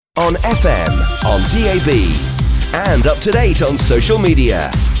On FM, on DAB, and up to date on social media.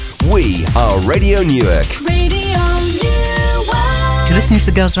 We are Radio Newark. Radio Newark. You're listening to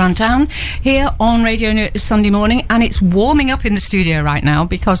the Girls Around Town here on Radio Newark this Sunday morning, and it's warming up in the studio right now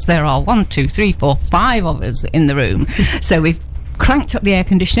because there are 1, 2, 3, 4, 5 of us in the room. So we've cranked up the air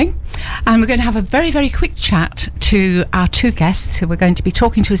conditioning, and we're going to have a very, very quick chat to our two guests who are going to be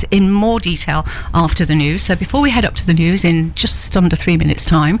talking to us in more detail after the news. So before we head up to the news in just under 3 minutes'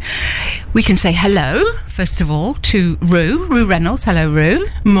 time, we can say hello, first of all, to Rue Reynolds. Hello, Rue.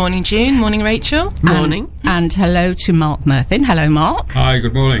 Morning, June. Morning, Rachel. Morning. And hello to Mark Murphin. Hello, Mark. Hi,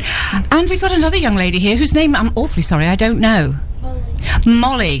 good morning. And we've got another young lady here whose name I'm awfully sorry, I don't know.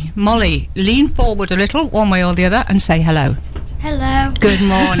 Molly, lean forward a little, one way or the other, and say hello. Hello. Good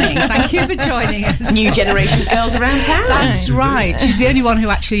morning. Thank you for joining us. New generation of girls around town. That's right. She's the only one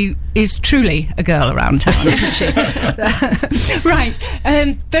who actually is truly a girl around town, isn't she? Right.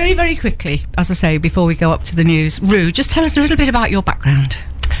 Very, very quickly, as I say, before we go up to the news, Rue, just tell us a little bit about your background.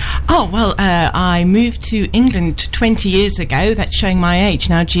 Oh, well, I moved to England 20 years ago. That's showing my age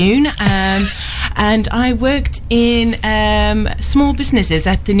now, June. And I worked in small businesses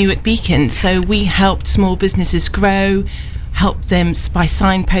at the Newark Beacon. So we helped small businesses grow, helped them by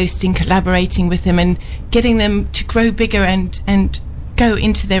signposting, collaborating with them and getting them to grow bigger and go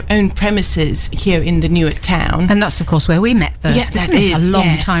into their own premises here in the Newark town. And that's, of course, where we met first, isn't it? A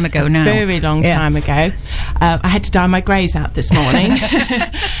long time ago now. Very long time ago. I had to dye my greys out this morning.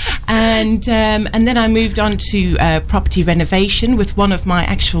 And then I moved on to property renovation with one of my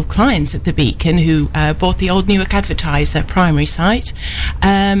actual clients at the Beacon who bought the old Newark Advertiser primary site.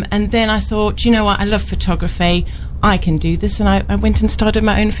 And then I thought, you know what, I love photography. I can do this. And I went and started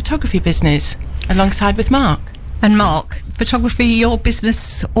my own photography business alongside with Mark. And Mark, photography, your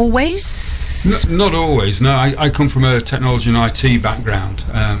business always? Not always, no. I come from a technology and IT background.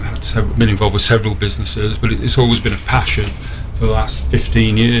 I've been involved with several businesses, but it's always been a passion for the last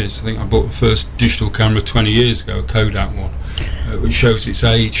 15 years. I think I bought the first digital camera 20 years ago, a Kodak one, which shows its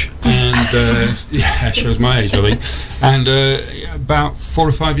age. And, it shows my age, I think. And about 4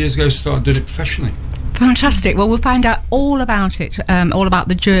 or 5 years ago, started doing it professionally. Fantastic. Well, we'll find out all about it, all about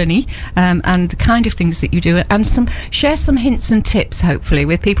the journey and the kind of things that you do, and share some hints and tips, hopefully,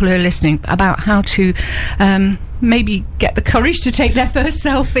 with people who are listening about how to maybe get the courage to take their first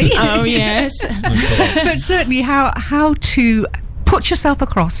selfie. Oh, yes. But certainly how to put yourself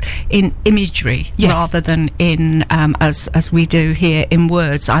across in imagery rather than in as we do here in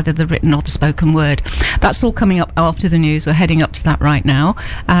words, either the written or the spoken word. That's all coming up after the news. We're heading up to that right now,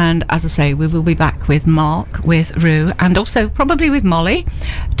 and as I say, we will be back with Mark, with Rue, and also probably with Molly,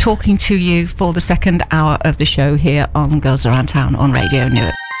 talking to you for the second hour of the show here on Girls Around Town on Radio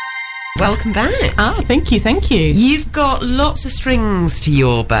Newark. Welcome back. Oh, thank you. You've got lots of strings to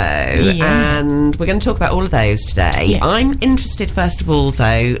your bow, and we're going to talk about all of those today. Yeah. I'm interested, first of all,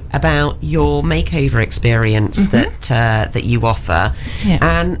 though, about your makeover experience that you offer,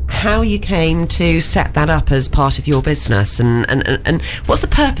 and how you came to set that up as part of your business, and what's the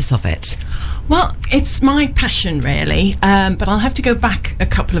purpose of it? Well, it's my passion, really, but I'll have to go back a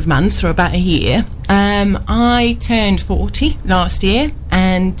couple of months or about a year. I turned 40 last year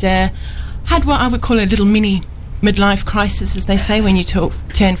and had what I would call a little mini midlife crisis, as they say, when you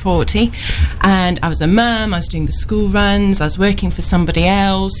turn 40. And I was a mum, I was doing the school runs, I was working for somebody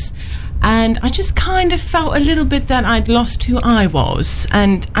else, and I just kind of felt a little bit that I'd lost who I was.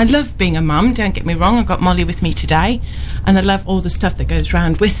 And I love being a mum, don't get me wrong, I've got Molly with me today, and I love all the stuff that goes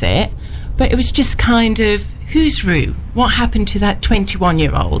round with it. But it was just kind of, who's Rue? What happened to that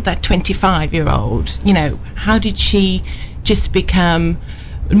 21-year-old, that 25-year-old? You know, how did she just become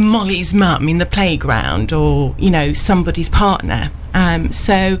Molly's mum in the playground, or, you know, somebody's partner?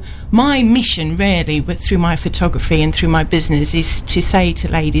 So my mission, really, through my photography and through my business, is to say to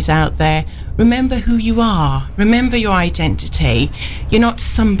ladies out there, remember who you are. Remember your identity. You're not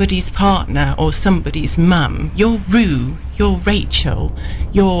somebody's partner or somebody's mum. You're Rue. You're Rachel.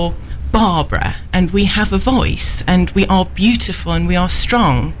 You're Barbara, and we have a voice, and we are beautiful, and we are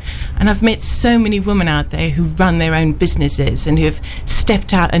strong. And I've met so many women out there who run their own businesses and who have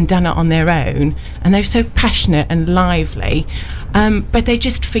stepped out and done it on their own, and they're so passionate and lively, but they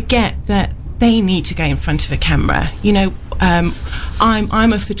just forget that they need to go in front of a camera. You know,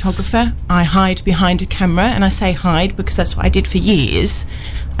 I'm a photographer. I hide behind a camera, and I say hide because that's what I did for years.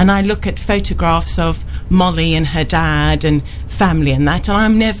 And I look at photographs of Molly and her dad and family and that, and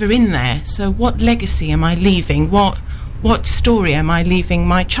I'm never in there. So what legacy am I leaving? What story am I leaving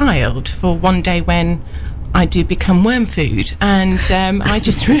my child for one day when I do become worm food, and I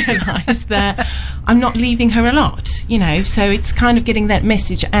just realised that I'm not leaving her a lot, you know. So it's kind of getting that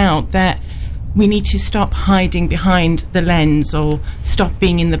message out that we need to stop hiding behind the lens or stop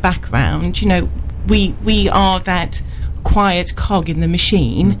being in the background. You know, we are that quiet cog in the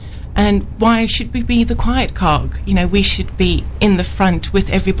machine, and why should we be the quiet cog? You know, we should be in the front with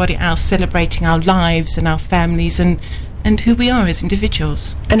everybody else, celebrating our lives and our families and who we are as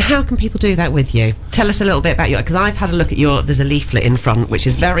individuals. And how can people do that with you? Tell us a little bit about your, because I've had a look at there's a leaflet in front which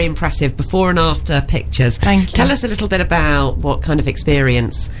is very impressive, before and after pictures. Thank you. Tell us a little bit about what kind of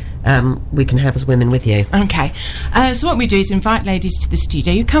experience we can have as women with you. Okay, so what we do is invite ladies to the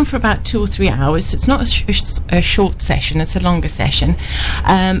studio. You come for about 2 or 3 hours, so it's not a short session, it's a longer session,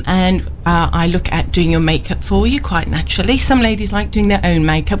 and I look at doing your makeup for you quite naturally. Some ladies like doing their own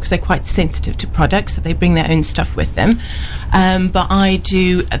makeup because they're quite sensitive to products, so they bring their own stuff with them, but I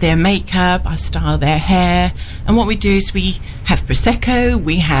do their makeup, I style their hair, and what we do is we have Prosecco,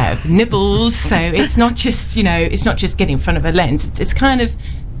 we have nibbles, so it's not just, you know, it's not just getting in front of a lens, it's kind of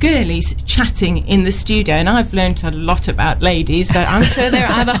girlies chatting in the studio, and I've learnt a lot about ladies that I'm sure their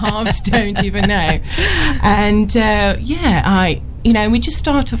other halves don't even know. And we just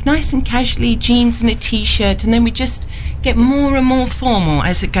start off nice and casually, jeans and a t-shirt, and then we just get more and more formal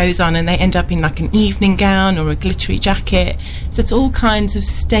as it goes on, and they end up in like an evening gown or a glittery jacket. So it's all kinds of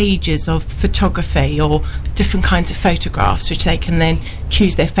stages of photography or different kinds of photographs which they can then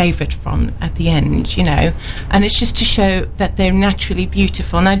choose their favourite from at the end, you know. And it's just to show that they're naturally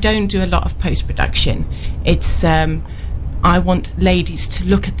beautiful. And I don't do a lot of post-production. It's I want ladies to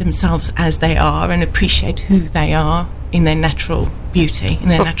look at themselves as they are and appreciate who they are in their natural beauty, in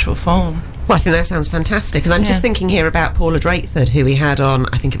their natural form. Well, I think that sounds fantastic. And I'm just thinking here about Paula Drakeford, who we had on,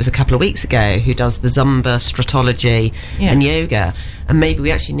 I think it was a couple of weeks ago, who does the Zumba, Stratology and yoga. And maybe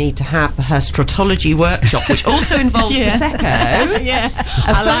we actually need to have her Stratology workshop, which also involves Prosecco.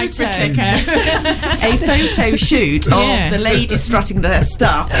 I like Prosecco. A photo shoot of the ladies strutting their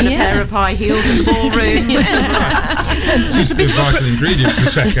stuff and a pair of high heels in the ballroom. Just a vital ingredient,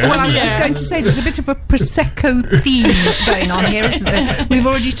 Prosecco. Well, I was just going to say, there's a bit of a Prosecco theme going on here, isn't there? We've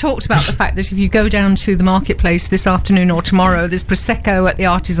already talked about the fact that if you go down to the marketplace this afternoon or tomorrow, there's Prosecco at the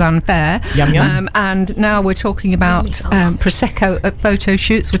Artisan Fair. Yum, yum. And now we're talking about Prosecco at photo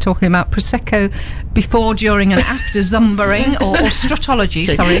shoots. We're talking about Prosecco before, during and after Zumbering or Stratology,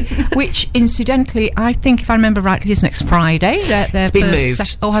 sorry, which incidentally, I think if I remember rightly, is next Friday. It's been moved.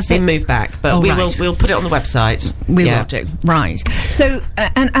 Has been moved back, but we'll put it on the website. We will do. Right. So,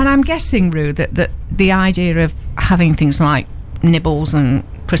 and I'm guessing, Rue, that the idea of having things like nibbles and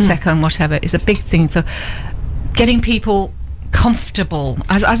Prosecco and whatever is a big thing for getting people comfortable.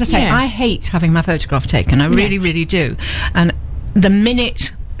 As I say, I hate having my photograph taken. I really, really do. And the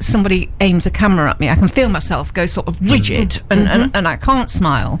minute somebody aims a camera at me, I can feel myself go sort of rigid and I can't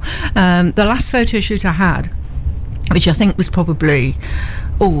smile. The last photo shoot I had, which I think was probably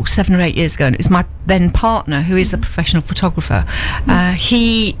 7 or 8 years ago, and it was my then partner, who is a professional photographer.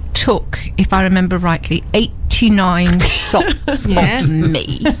 He took, if I remember rightly, 89 shots of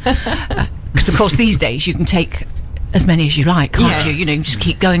me. Because of course these days you can take as many as you like, can't you? You know, you just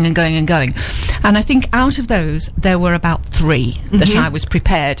keep going and going and going. And I think out of those, there were about 3 that I was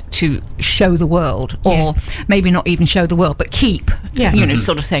prepared to show the world, or maybe not even show the world, but keep, you know,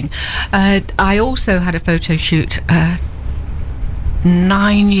 sort of thing. I also had a photo shoot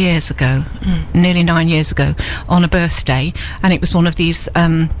 9 years ago, nearly 9 years ago, on a birthday, and it was one of these,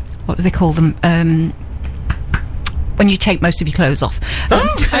 what do they call them? When you take most of your clothes off.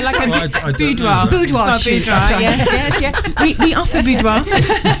 Like a boudoir. Boudoir shoot. Right. Yes. We offer boudoir.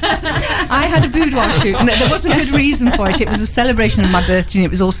 I had a boudoir shoot, and there was a good reason for it. It was a celebration of my birthday, and it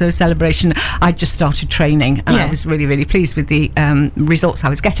was also a celebration. I just started training, and I was really, really pleased with the results I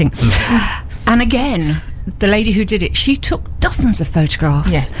was getting. And again, the lady who did it, she took dozens of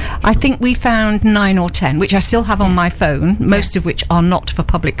photographs. Yes. I think we found 9 or 10, which I still have on my phone, most of which are not for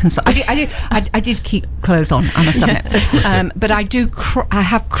public consumption. I did keep clothes on, I must admit. But I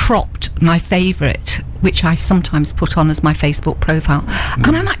have cropped my favourite, which I sometimes put on as my Facebook profile.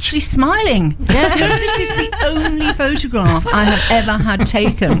 And I'm actually smiling. This is the only photograph I have ever had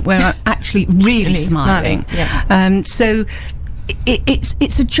taken where I'm actually really smiling. So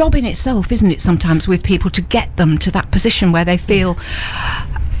it's a job in itself, isn't it, sometimes, with people, to get them to that position where they feel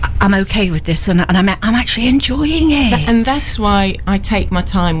I'm okay with this and I'm actually enjoying it. And that's why I take my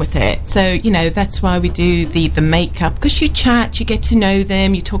time with it. So, you know, that's why we do the makeup, because you chat, you get to know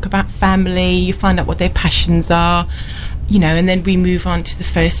them, you talk about family, you find out what their passions are. you know, and then we move on to the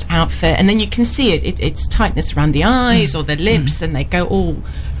first outfit, and then you can see it's tightness around the eyes or the lips, and they go all,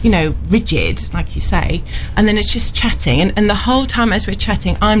 you know, rigid, like you say, and then it's just chatting, and the whole time as we're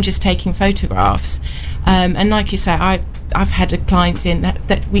chatting, I'm just taking photographs, and like you say, I've had a client in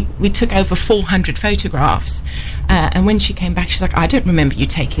that we took over 400 photographs, and when she came back, she's like, I don't remember you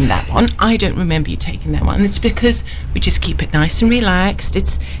taking that one. I don't remember you taking that one. And it's because we just keep it nice and relaxed.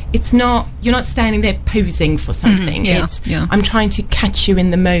 It's not, you're not standing there posing for something. I'm trying to catch you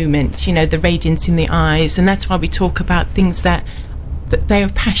in the moment, you know, the radiance in the eyes, and that's why we talk about things that they are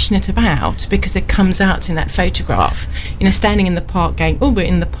passionate about, because it comes out in that photograph. You know, standing in the park going, oh, we're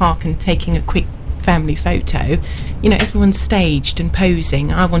in the park, and taking a quick family photo, you know, everyone's staged and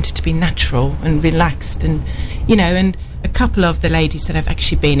posing. I want it to be natural and relaxed, and you know, and a couple of the ladies that I've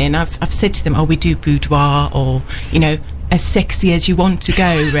actually been in, I've said to them, oh, we do boudoir, or you know, as sexy as you want to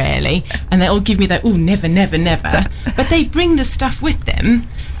go, really, and they all give me that, oh, never, never, never. But they bring the stuff with them,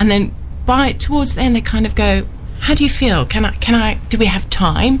 and then towards the end they kind of go, how do you feel? Can I do we have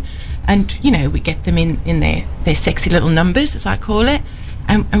time? And you know, we get them in their sexy little numbers, as I call it,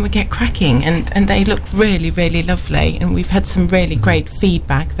 and we get cracking, and they look really, really lovely, and we've had some really great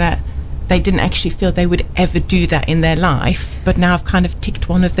feedback that they didn't actually feel they would ever do that in their life, but now I've kind of ticked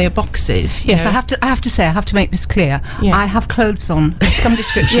one of their boxes. Yes, I have to say, I have to make this clear. Yeah. I have clothes on of some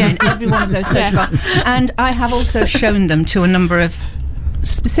description in every one of those photographs, and I have also shown them to a number of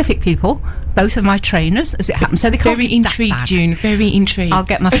specific people, both of my trainers, as it happens. So they can't very be that intrigued, bad. June. Very intrigued. I'll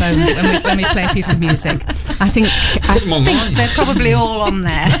get my phone when we play a piece of music. I think they're probably all on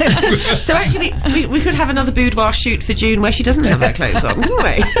there. So actually, we could have another boudoir shoot for June where she doesn't have her clothes on, couldn't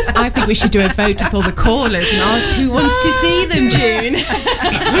we? I think we should do a vote with all the callers and ask who wants to see them, June.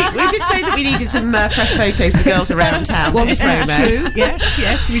 we did say that we needed some fresh photos for girls around town. Well, this is true.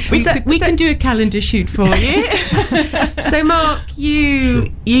 Yes. We can do a calendar shoot for you. So, Mark,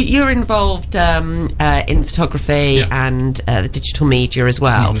 you're involved in photography and the digital media as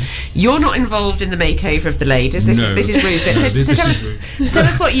well. You're not involved in the makeover of the ladies. This is Rue's bit. So tell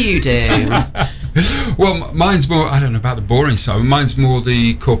us what you do. Well, mine's more, I don't know about the boring side, mine's more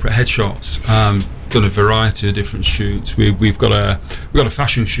the corporate headshots. Done a variety of different shoots. We've got a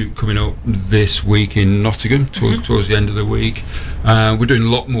fashion shoot coming up this week in Nottingham towards the end of the week. We're doing a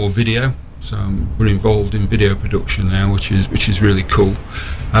lot more video. So we're involved in video production now, which is really cool.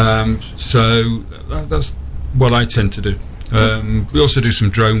 So that's what I tend to do. We also do some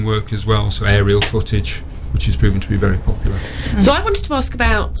drone work as well, so aerial footage, which is proven to be very popular. So I wanted to ask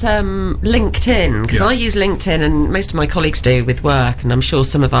about LinkedIn, because I use LinkedIn, and most of my colleagues do with work, and I'm sure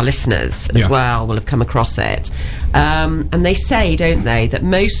some of our listeners as well will have come across it. And they say, don't they, that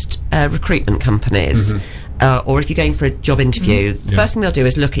most recruitment companies, or if you're going for a job interview, the first thing they'll do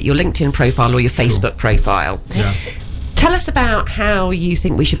is look at your LinkedIn profile or your Facebook profile. Yeah. Tell us about how you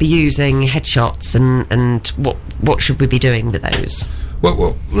think we should be using headshots, and what should we be doing with those?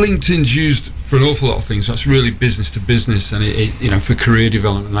 Well, LinkedIn's used for an awful lot of things. That's really business to business, and it for career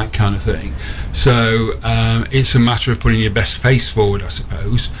development, that kind of thing. So it's a matter of putting your best face forward, I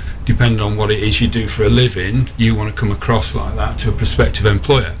suppose. Depending on what it is you do for a living, you want to come across like that to a prospective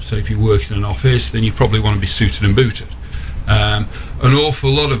employer. So if you work in an office, then you probably want to be suited and booted. An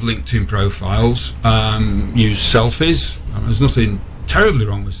awful lot of LinkedIn profiles use selfies. There's nothing terribly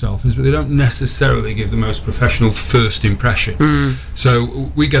wrong with selfies, but they don't necessarily give the most professional first impression.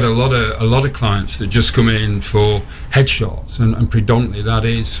 So we get a lot of clients that just come in for headshots, and predominantly that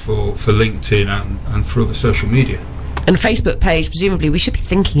is for LinkedIn and for other social media. And Facebook page, presumably we should be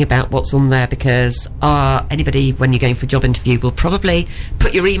thinking about what's on there, because anybody, when you're going for a job interview, will probably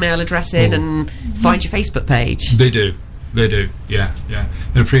put your email address in and find your Facebook page. They do, yeah.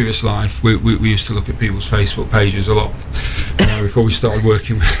 In a previous life, we used to look at people's Facebook pages a lot before we started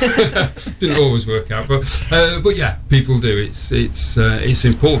working. Didn't always work out, but yeah, people do. It's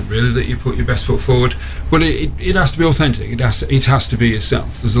important, really, that you put your best foot forward. But it has to be authentic. It has to be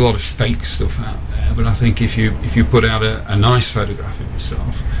yourself. There's a lot of fake stuff out there, but I think if you put out a nice photograph of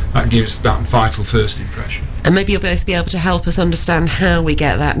yourself, that gives that vital first impression. And maybe you'll both be able to help us understand how we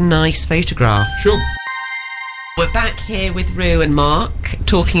get that nice photograph. Sure. We're back here with Rue and Mark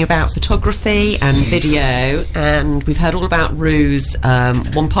talking about photography and video, and we've heard all about Rue's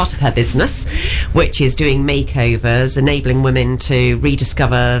one part of her business, which is doing makeovers, enabling women to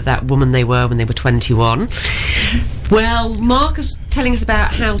rediscover that woman they were when they were 21. Well, Mark is telling us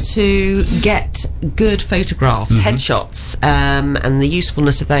about how to get good photographs, headshots, and the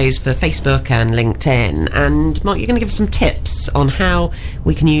usefulness of those for Facebook and LinkedIn. And Mark, you're going to give us some tips on how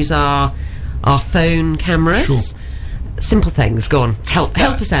we can use our phone cameras. Sure. Simple things. Go on, help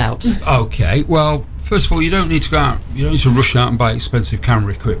us out. Okay, well, first of all, you don't need to go out. You don't need to rush out and buy expensive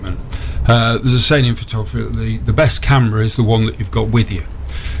camera equipment. There's a saying in photography that the best camera is the one that you've got with you.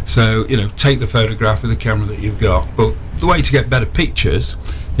 So, take the photograph with the camera that you've got. But the way to get better pictures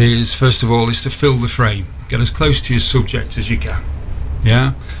is, first of all, is to fill the frame. Get as close to your subject as you can.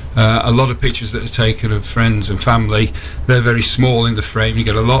 Yeah? A lot of pictures that are taken of friends and family, they're very small in the frame. You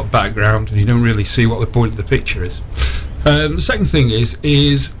get a lot of background and you don't really see what the point of the picture is. The second thing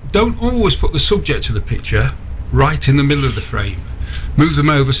is don't always put the subject of the picture right in the middle of the frame. Move them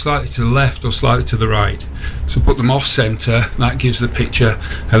over slightly to the left or slightly to the right. So put them off centre. That gives the picture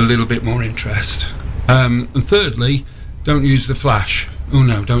a little bit more interest. And thirdly, don't use the flash. Oh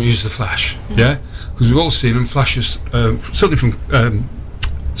no, don't use the flash. Yeah, because we've all seen them flashes, certainly from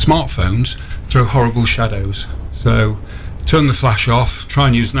smartphones, throw horrible shadows. So turn the flash off. Try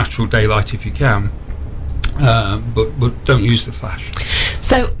and use natural daylight if you can. But don't use the flash.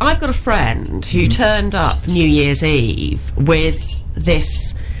 So I've got a friend who turned up New Year's Eve with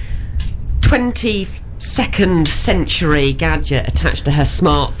this 22nd century gadget attached to her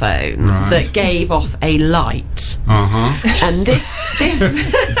smartphone that gave off a light. And this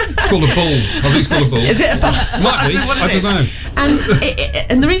It's called a bulb. I think it's called a bulb. Is it a bulb? Might be. I don't know.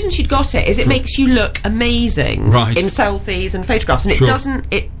 And the reason she'd got it is it makes you look amazing in selfies and photographs, and it doesn't.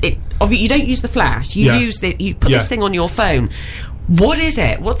 You don't use the flash. You you put this thing on your phone. What is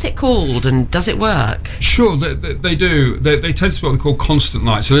it? What's it called? And does it work? Sure, they do. They tend to be what they call constant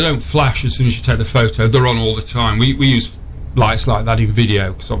light, so they don't flash as soon as you take the photo. They're on all the time. We use lights like that in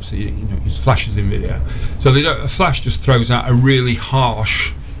video because obviously you use flashes in video. So a flash just throws out a really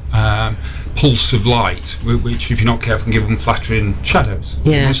harsh pulse of light, which if you're not careful can give them flattering shadows.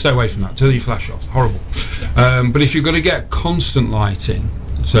 You stay away from that till you flash off. Horrible. But if you're going to get constant light in,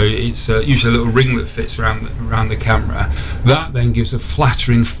 so it's usually a little ring that fits around the camera, that then gives a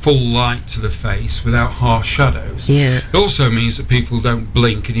flattering full light to the face without harsh shadows. It also means that people don't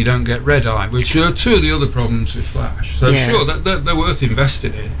blink and you don't get red eye, which are two of the other problems with flash. So sure, they're worth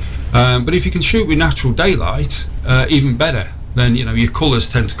investing in. But if you can shoot with natural daylight, even better. Then your colours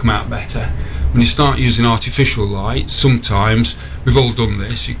tend to come out better. When you start using artificial light, sometimes, we've all done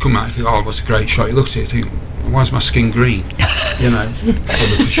this, you come out and think, oh, what's a great shot. You look at it and think, why is my skin green? Probably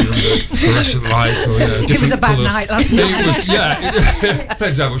because you're under fluorescent lights or different. It was a bad night last night. It was, it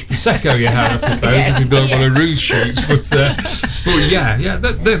depends how much prosecco you had, I suppose, if you don't want to ruse shoots. But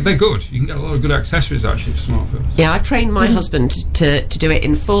they're good. You can get a lot of good accessories actually for smartphones. Yeah, I've trained my husband to do it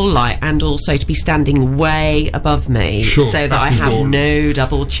in full light and also to be standing way above me, so that I have no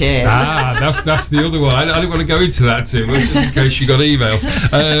double chin. That's the other one. I didn't want to go into that too much, just in case you got emails.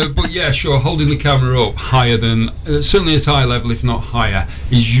 But yeah, sure, holding the camera up higher than, certainly at eye level, if not higher,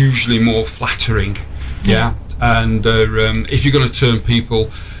 is usually more flattering. And if you're going to turn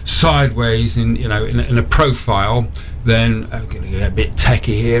people sideways in a profile, then I'm going to get a bit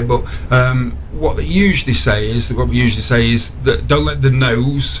techie here, but what we usually say is that don't let the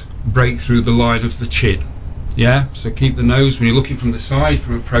nose break through the line of the chin. So keep the nose when you're looking from the side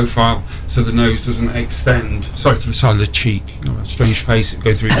from a profile, so the nose doesn't extend. Sorry, to the side of the cheek. A strange face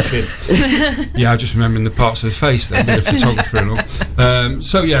going through the chin. I just remembering the parts of the face there, being a photographer and all.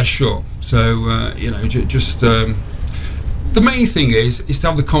 So sure. So just the main thing is to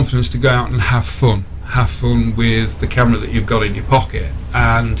have the confidence to go out and have fun. Have fun with the camera that you've got in your pocket.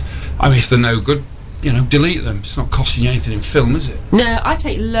 And if they're no good, delete them. It's not costing you anything in film, is it? No, I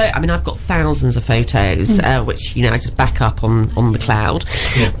take I've got thousands of photos, which I just back up on the cloud.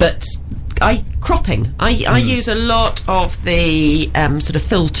 But cropping. I use a lot of the sort of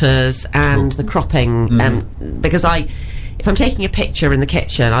filters and the cropping, because if I'm taking a picture in the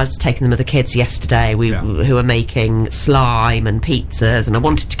kitchen, I was taking them with the kids yesterday, who are making slime and pizzas, and I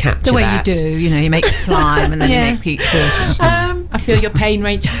wanted to capture the way that. You do, you make slime and then you make pizzas. I feel your pain,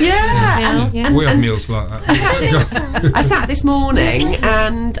 Rachel. We have meals like that. I sat this morning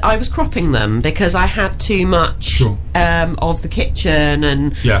and I was cropping them because I had too much of the kitchen,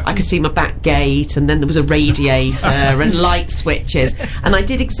 and I could see my back gate, and then there was a radiator and light switches, and I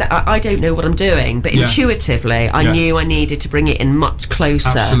did I don't know what I'm doing, but intuitively I knew I needed to bring it in much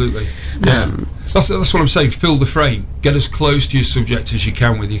closer. Absolutely. That's what I'm saying. Fill the frame. Get as close to your subject as you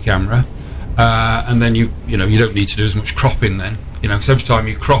can with your camera, and then you don't need to do as much cropping then. Because every time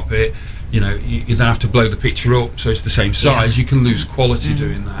you crop it, you then have to blow the picture up so it's the same size. You can lose quality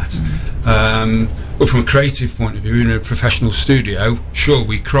doing that. But from a creative point of view, in a professional studio, sure,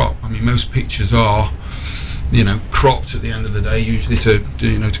 we crop. Most pictures are cropped at the end of the day, usually to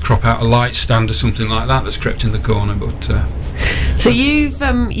crop out a light stand or something like that that's crept in the corner. But so you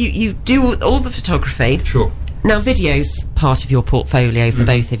do all the photography. Sure. Now, video's part of your portfolio for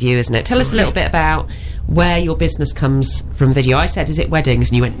both of you, isn't it? Tell us a little bit about where your business comes from video. I said, is it weddings?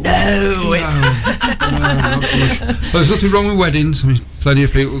 And you went, no. Well, there's nothing wrong with weddings. I mean, plenty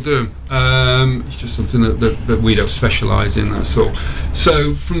of people do them. It's just something that we don't specialise in, that's all.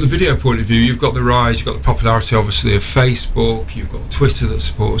 So from the video point of view, you've got the rise, you've got the popularity, obviously, of Facebook, you've got Twitter that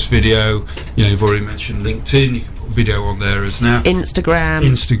supports video, you've already mentioned LinkedIn, you can put video on there as now. Instagram,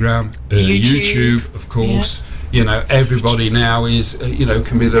 YouTube, of course. Everybody now is,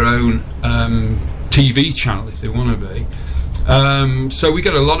 can be their own TV channel if they want to be. So we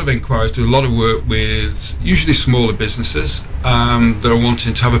get a lot of inquiries, do a lot of work with usually smaller businesses that are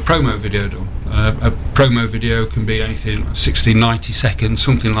wanting to have a promo video done. A promo video can be anything 60, 90 seconds,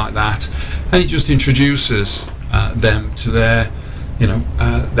 something like that, and it just introduces them to their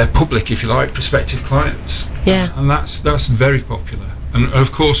public, if you like, prospective clients. And that's very popular. And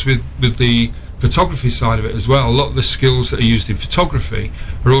of course with the photography side of it as well, a lot of the skills that are used in photography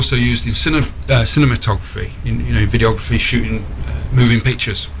are also used in cinematography, in videography, shooting moving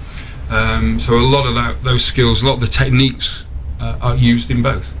pictures. So a lot of those skills, a lot of the techniques are used in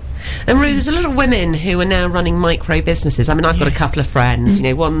both. And Ruth, there's a lot of women who are now running micro businesses. I mean, I've got a couple of friends.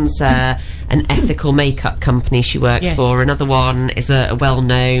 One's an ethical makeup company she works for. Another one is a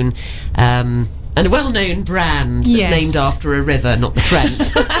well-known and a well-known brand that's named after a river, not the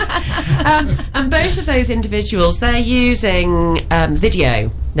Trent. And both of those individuals, they're using video.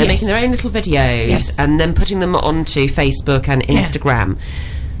 They're making their own little videos and then putting them onto Facebook and Instagram.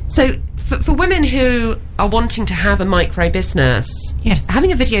 So for women who are wanting to have a micro business,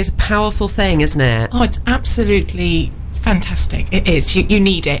 having a video is a powerful thing, isn't it? Oh, it's absolutely fantastic. It is. You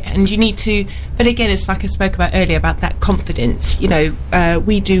need it, and you need to. But again, it's like I spoke about earlier about that confidence. We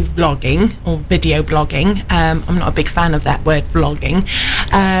do vlogging or video blogging. I'm not a big fan of that word vlogging,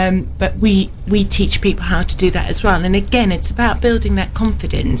 but we teach people how to do that as well. And again, it's about building that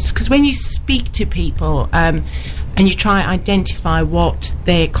confidence, because when you speak to people and you try and identify what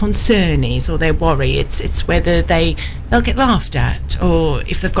their concern is or their worry, it's whether they'll get laughed at, or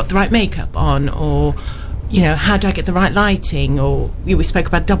if they've got the right makeup on, or how do I get the right lighting? Or we spoke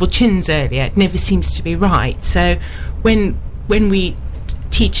about double chins earlier. It never seems to be right. So when we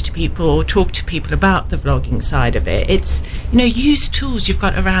teach to people or talk to people about the vlogging side of it, it's use tools you've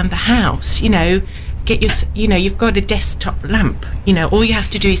got around the house. Get your you've got a desktop lamp. All you have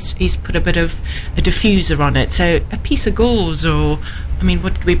to do is put a bit of a diffuser on it. So a piece of gauze, or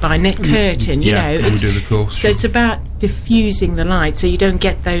what did we buy? Net curtain. We do the course. So it's about diffusing the light so you don't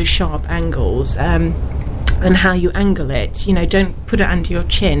get those sharp angles. And how you angle it, don't put it under your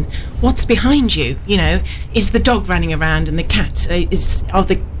chin. What's behind you? Is the dog running around and the cat? Are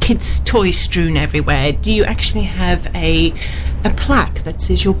the kids' toys strewn everywhere? Do you actually have a plaque that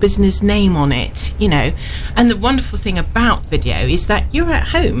says your business name on it? And the wonderful thing about video is that you're at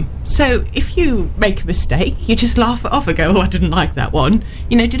home. So if you make a mistake, you just laugh it off and go, "Oh, I didn't like that one."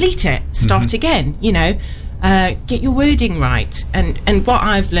 Delete it, start again. Get your wording right. And what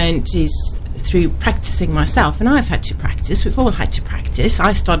I've learned is, through practicing myself, and I've had to practice, we've all had to practice.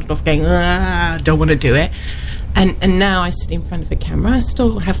 I started off going, I don't want to do it, and now I sit in front of a camera. I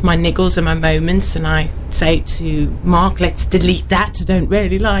still have my niggles and my moments, and I say to Mark, let's delete that, I don't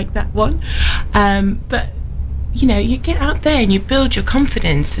really like that one. But you get out there and you build your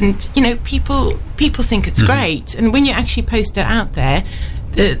confidence, and people think it's great, and when you actually post it out there,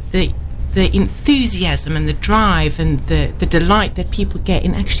 the enthusiasm and the drive and the delight that people get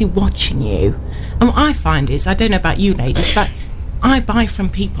in actually watching you. And what I find is, I don't know about you ladies, but I buy from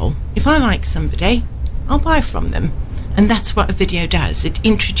people. If I like somebody, I'll buy from them. And that's what a video does. It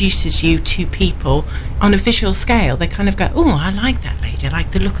introduces you to people on a visual scale. They kind of go, "Oh, I like that lady. I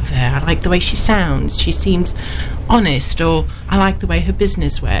like the look of her. I like the way she sounds. She seems honest," or "I like the way her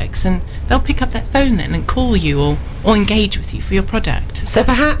business works." And they'll pick up that phone then and call you or engage with you for your product. So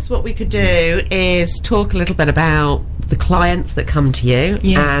perhaps what we could do is talk a little bit about the clients that come to you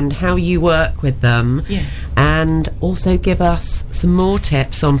and how you work with them, and also give us some more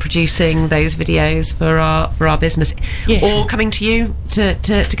tips on producing those videos for our business, or coming to you to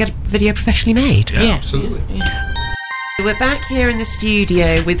get a video professionally made. Absolutely. We're back here in the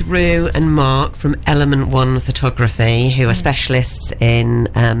studio with Rue and Mark from Element One Photography, who are specialists in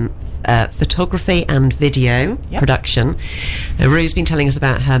photography and video production. Rue's been telling us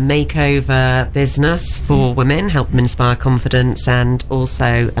about her makeover business for women, help them inspire confidence, and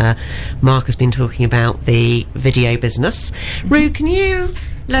also Mark has been talking about the video business. Rue, can you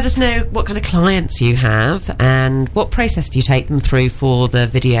let us know what kind of clients you have and what process do you take them through for the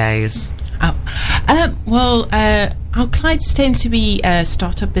videos? Our clients tend to be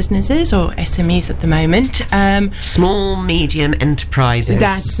startup businesses or SMEs at the moment. Small, medium enterprises.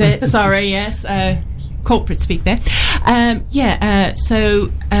 That's it. Sorry, yes. Corporate speak there.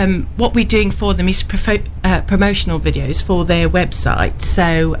 So what we're doing for them is promotional videos for their website.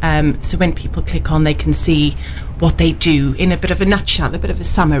 So when people click on, they can see what they do in a bit of a nutshell, a bit of a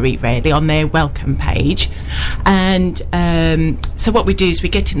summary really on their welcome page. And so what we do is we're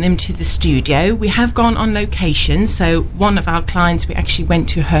getting them to the studio. We have gone on location. So one of our clients, we actually went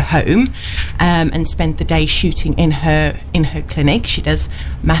to her home and spent the day shooting in her clinic. She does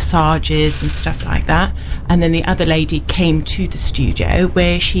massages and stuff like that. And then the other lady came to the studio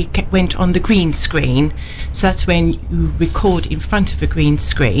where she went on the green screen. So that's when you record in front of a green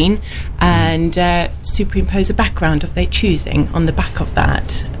screen and superimpose a background of their choosing on the back of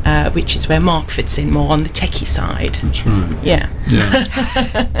that, which is where Mark fits in more on the techie side. That's right. Yeah.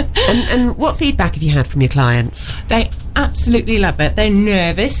 And what feedback have you had from your clients? They absolutely love it. They're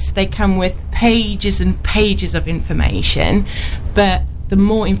nervous. They come with pages and pages of information, but the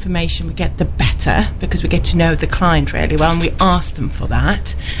more information we get, the better, because we get to know the client really well, and we ask them for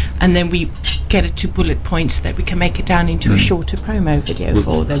that, and then we get it to bullet points so that we can make it down into a shorter promo video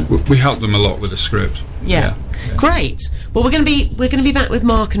for them. We help them a lot with the script. Yeah. Great. Well, we're going to be back with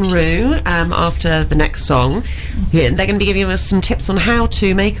Mark and Rue after the next song. Yeah, they're going to be giving us some tips on how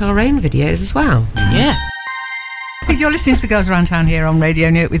to make our own videos as well. Yeah. You're listening to the Girls Around Town here on Radio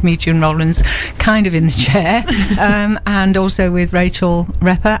News with me, June Rowlands, kind of in the chair, and also with Rachel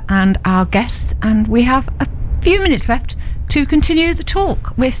Repper and our guests. And we have a few minutes left to continue the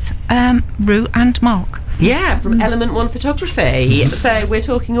talk with Rue and Mark. Yeah, from Element One Photography. So we're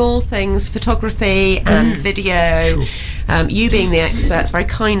talking all things photography and video. Sure. You being the experts, very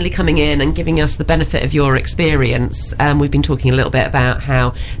kindly coming in and giving us the benefit of your experience. We've been talking a little bit about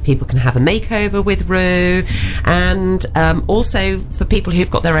how people can have a makeover with Rue, and also for people who've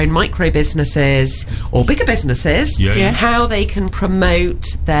got their own micro businesses or bigger businesses, how they can promote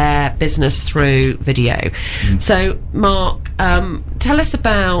their business through video. So, Mark, tell us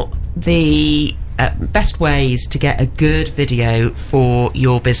about the best ways to get a good video for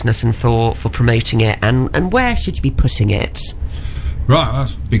your business and for promoting it, and where should you be putting it? Right,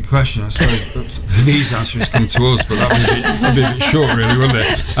 that's a big question. I suppose these answers come to us, but that'd be a bit short, really, wouldn't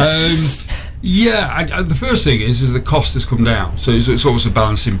it? The first thing is the cost has come down. So it's always a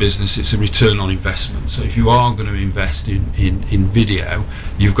balancing business. It's a return on investment. So if you are going to invest in video,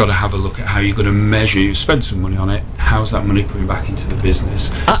 you've got to have a look at how you're going to measure. You spend some money on it. How's that money coming back into the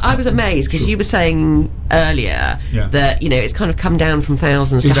business? I was amazed because you were saying earlier that it's kind of come down from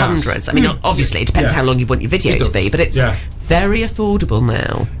thousands to hundreds. I mean, obviously it depends how long you want your video to be, but it's very affordable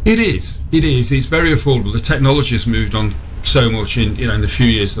now. It is. It's very affordable. The technology has moved on so much in the few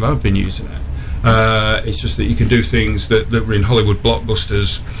years that I've been using it. It's just that you can do things that were in Hollywood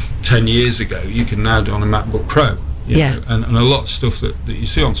blockbusters 10 years ago, you can now do on a MacBook Pro. You know, and a lot of stuff that you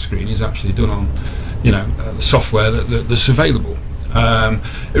see on screen is actually done on the software that's available.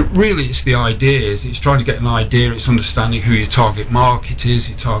 It's the ideas. It's trying to get an idea. It's understanding who your target market is,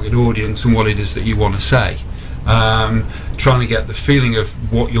 your target audience, and what it is that you want to say. Trying to get the feeling of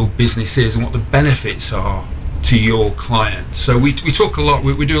what your business is and what the benefits are to your clients. So we talk a lot,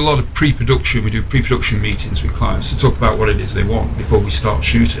 we do a lot of pre-production. We do pre-production meetings with clients to talk about what it is they want before we start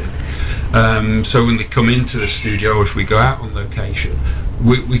shooting. So when they come into the studio, if we go out on location,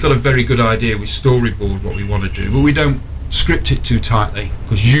 we've got a very good idea. We storyboard what we want to do, but we don't script it too tightly,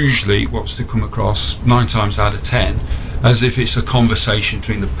 because usually what's to come across 9 times out of 10 as if it's a conversation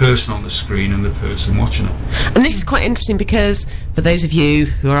between the person on the screen and the person watching it. And this is quite interesting because for those of you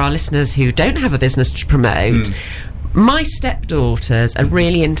who are our listeners who don't have a business to promote, my stepdaughters are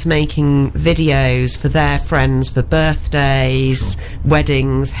really into making videos for their friends for birthdays,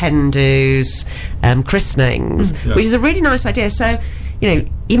 weddings, hen dos, christenings, which is a really nice idea. So,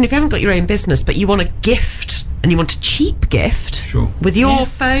 even if you haven't got your own business, but you want a gift and you want a cheap gift with your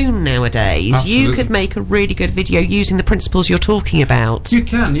phone nowadays, you could make a really good video using the principles you're talking about. You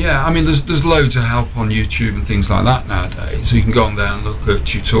can, I mean, there's loads of help on YouTube and things like that nowadays. So you can go on there and look at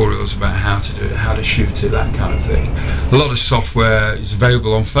tutorials about how to do it, how to shoot it, that kind of thing. A lot of software is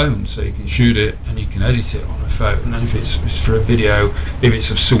available on phones, so you can shoot it and you can edit it on a phone. And if it's for a video, if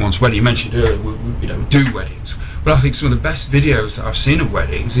it's of someone's wedding, you mentioned earlier, we do weddings. But I think some of the best videos that I've seen of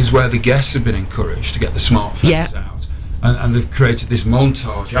weddings is where the guests have been encouraged to get the smartphones out, and they've created this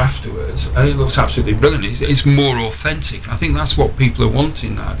montage afterwards, and it looks absolutely brilliant. It's more authentic, and I think that's what people are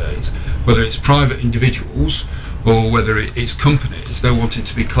wanting nowadays, whether it's private individuals or whether it's companies. They're wanting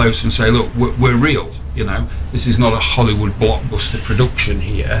to be close and say, look, we're real. You know, this is not a Hollywood blockbuster production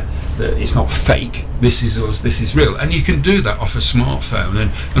here. It's not fake. This is us. This is real. And you can do that off a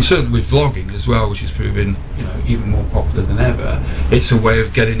smartphone, and certainly with vlogging as well, which is proving, you know, even more popular than ever. It's a way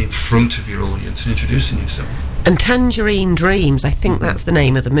of getting in front of your audience and introducing yourself. And Tangerine Dreams, I think that's the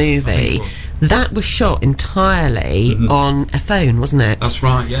name of the movie. That was shot entirely on a phone, wasn't it? That's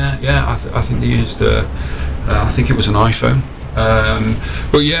right. Yeah. I think they used. I think it was an iPhone.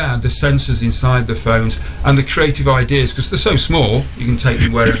 But yeah, the sensors inside the phones and the creative ideas, because they're so small, you can take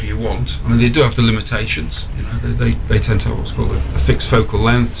them wherever you want. I mean, they do have the limitations. You know, they tend to have what's called a fixed focal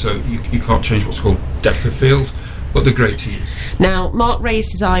length, so you can't change what's called depth of field. But they're great to use. Now, Mark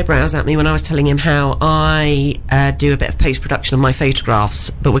raised his eyebrows at me when I was telling him how I do a bit of post-production on my photographs,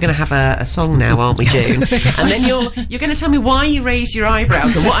 but we're going to have a song now, aren't we, June? And then you're going to tell me why you raised your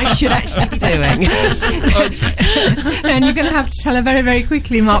eyebrows and what I should actually be doing. And you're going to have to tell her very, very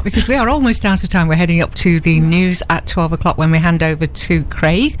quickly, Mark, because we are almost out of time. We're heading up to the news at 12 o'clock when we hand over to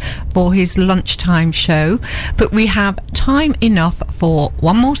Craig for his lunchtime show. But we have time enough for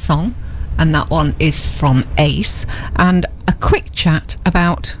one more song, and that one is from Ace, and a quick chat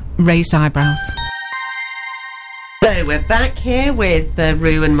about raised eyebrows. So we're back here with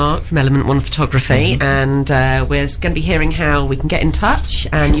Rue and Mark from Element One Photography, and we're going to be hearing how we can get in touch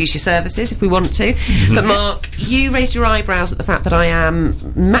and use your services if we want to. But Mark, you raised your eyebrows at the fact that I am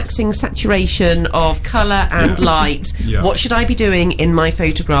maxing saturation of colour and light. Yeah. What should I be doing in my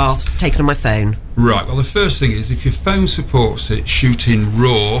photographs taken on my phone? Right, well, the first thing is, if your phone supports it, shoot in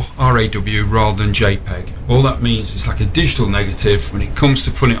RAW, R-A-W, rather than JPEG. All that means it's like a digital negative. When it comes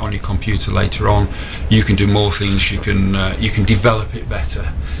to putting it on your computer later on, you can do more things, you can develop it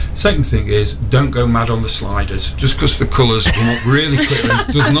better. Second thing is, don't go mad on the sliders. Just because the colours come up really quickly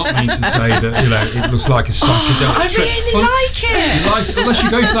does not mean to say that, you know, it looks like a psychedelic I trip. really like it! You like it, unless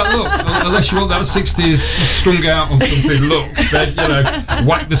you go for that look, unless you want that 60s strung out on something look, then, you know,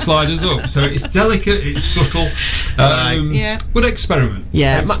 whack the sliders up. So it's delicate, it's subtle, but experiment.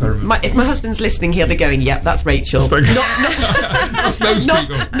 Yeah, Experiment. if my husband's listening, he'll be going, yep, that's Rachel. That's most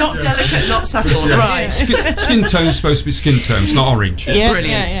people. Not delicate, not subtle. Yes. Right. Skin tone's supposed to be skin tones, not orange. Yeah,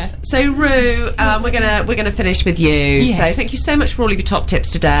 Brilliant. yeah. So Rue, we're gonna finish with you. Yes. So thank you so much for all of your top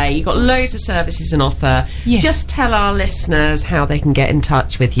tips today. You've got loads of services on offer. Yes. Just tell our listeners how they can get in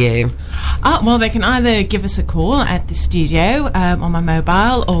touch with you. Well, they can either give us a call at the studio on my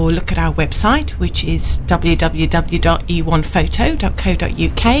mobile, or look at our website, which is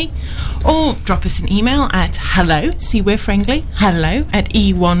www.e1photo.co.uk, or drop us an email at hello, see we're friendly, hello at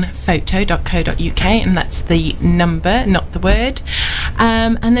e1photo.co.uk, and that's the number, not the word.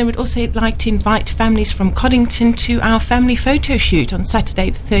 And they would also like to invite families from Coddington to our family photo shoot on Saturday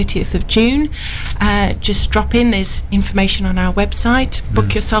the 30th of June. Just drop in, there's information on our website,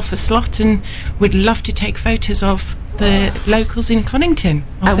 book yourself a slot, and we'd love to take photos of the locals in Coddington.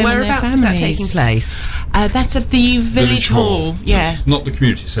 And whereabouts is that taking place? That's at the Village Hall. Yeah. It's not the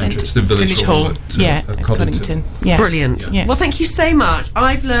community centre, it's the Village Hall. At Coddington. Yeah. Brilliant. Yeah. Well, thank you so much.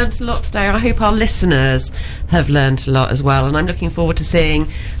 I've learned a lot today. I hope our listeners have learned a lot as well, and I'm looking forward to seeing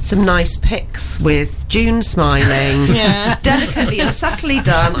some nice pics with June smiling. Yeah. Delicately and subtly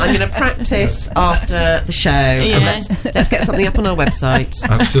done. I'm going to practice after the show. Yeah. And let's get something up on our website.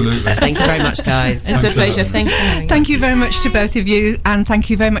 Absolutely. Thank you very much, guys. It's a pleasure. Thank you. Thank you very much to both of you, and thank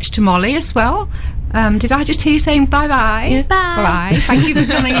you very much to Molly as well. Did I just hear you saying bye-bye? Yeah. Bye. Thank you for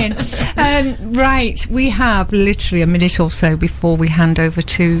coming in. Right, we have literally a minute or so before we hand over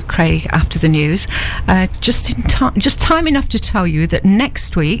to Craig after the news. Just time enough to tell you that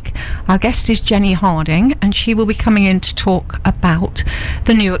next week our guest is Jenny Harding, and she will be coming in to talk about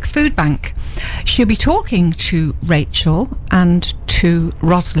the Newark Food Bank. She'll be talking to Rachel and to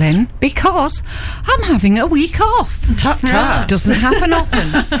Roslyn because I'm having a week off. Tut. Doesn't happen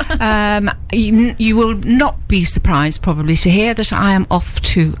often. You will not be surprised probably to hear that I am off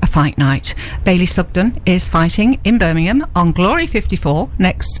to a fight night. Bailey Sugden is fighting in Birmingham on Glory 54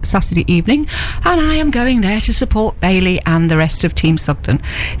 next Saturday evening, and I am going there to support Bailey and the rest of Team Sugden.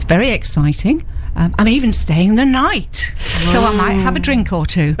 It's very exciting. I'm even staying the night, so I might have a drink or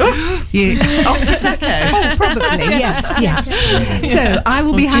two. Off the second. Oh, probably, yes. So I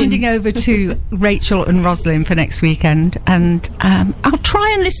will be handing over to Rachel and Roslyn for next weekend, and I'll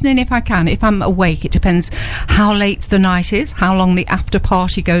try and listen in if I can, if I'm awake. It depends how late the night is, how long the after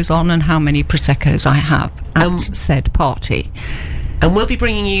party goes on, and how many Prosecco's I have at said party. And we'll be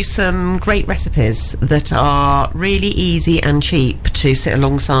bringing you some great recipes that are really easy and cheap to sit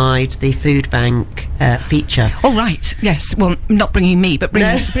alongside the food bank feature. Oh right, yes. Well, not bringing me, but bring.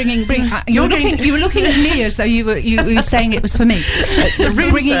 You were looking at me as though you were saying it was for me.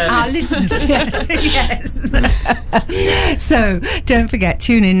 Bringing our listeners. Yes, yes. So don't forget,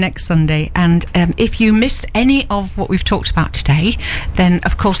 tune in next Sunday, and if you missed any of what we've talked about today, then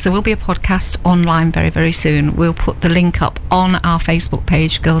of course there will be a podcast online very, very soon. We'll put the link up on our Facebook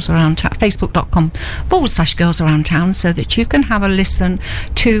page, Girls Around Town, facebook.com/Girls Around Town, so that you can have a listen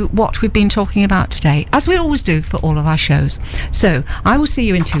to what we've been talking about today, as we always do for all of our shows. So I will see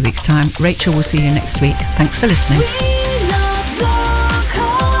you in 2 weeks' time. Rachel will see you next week. Thanks for listening.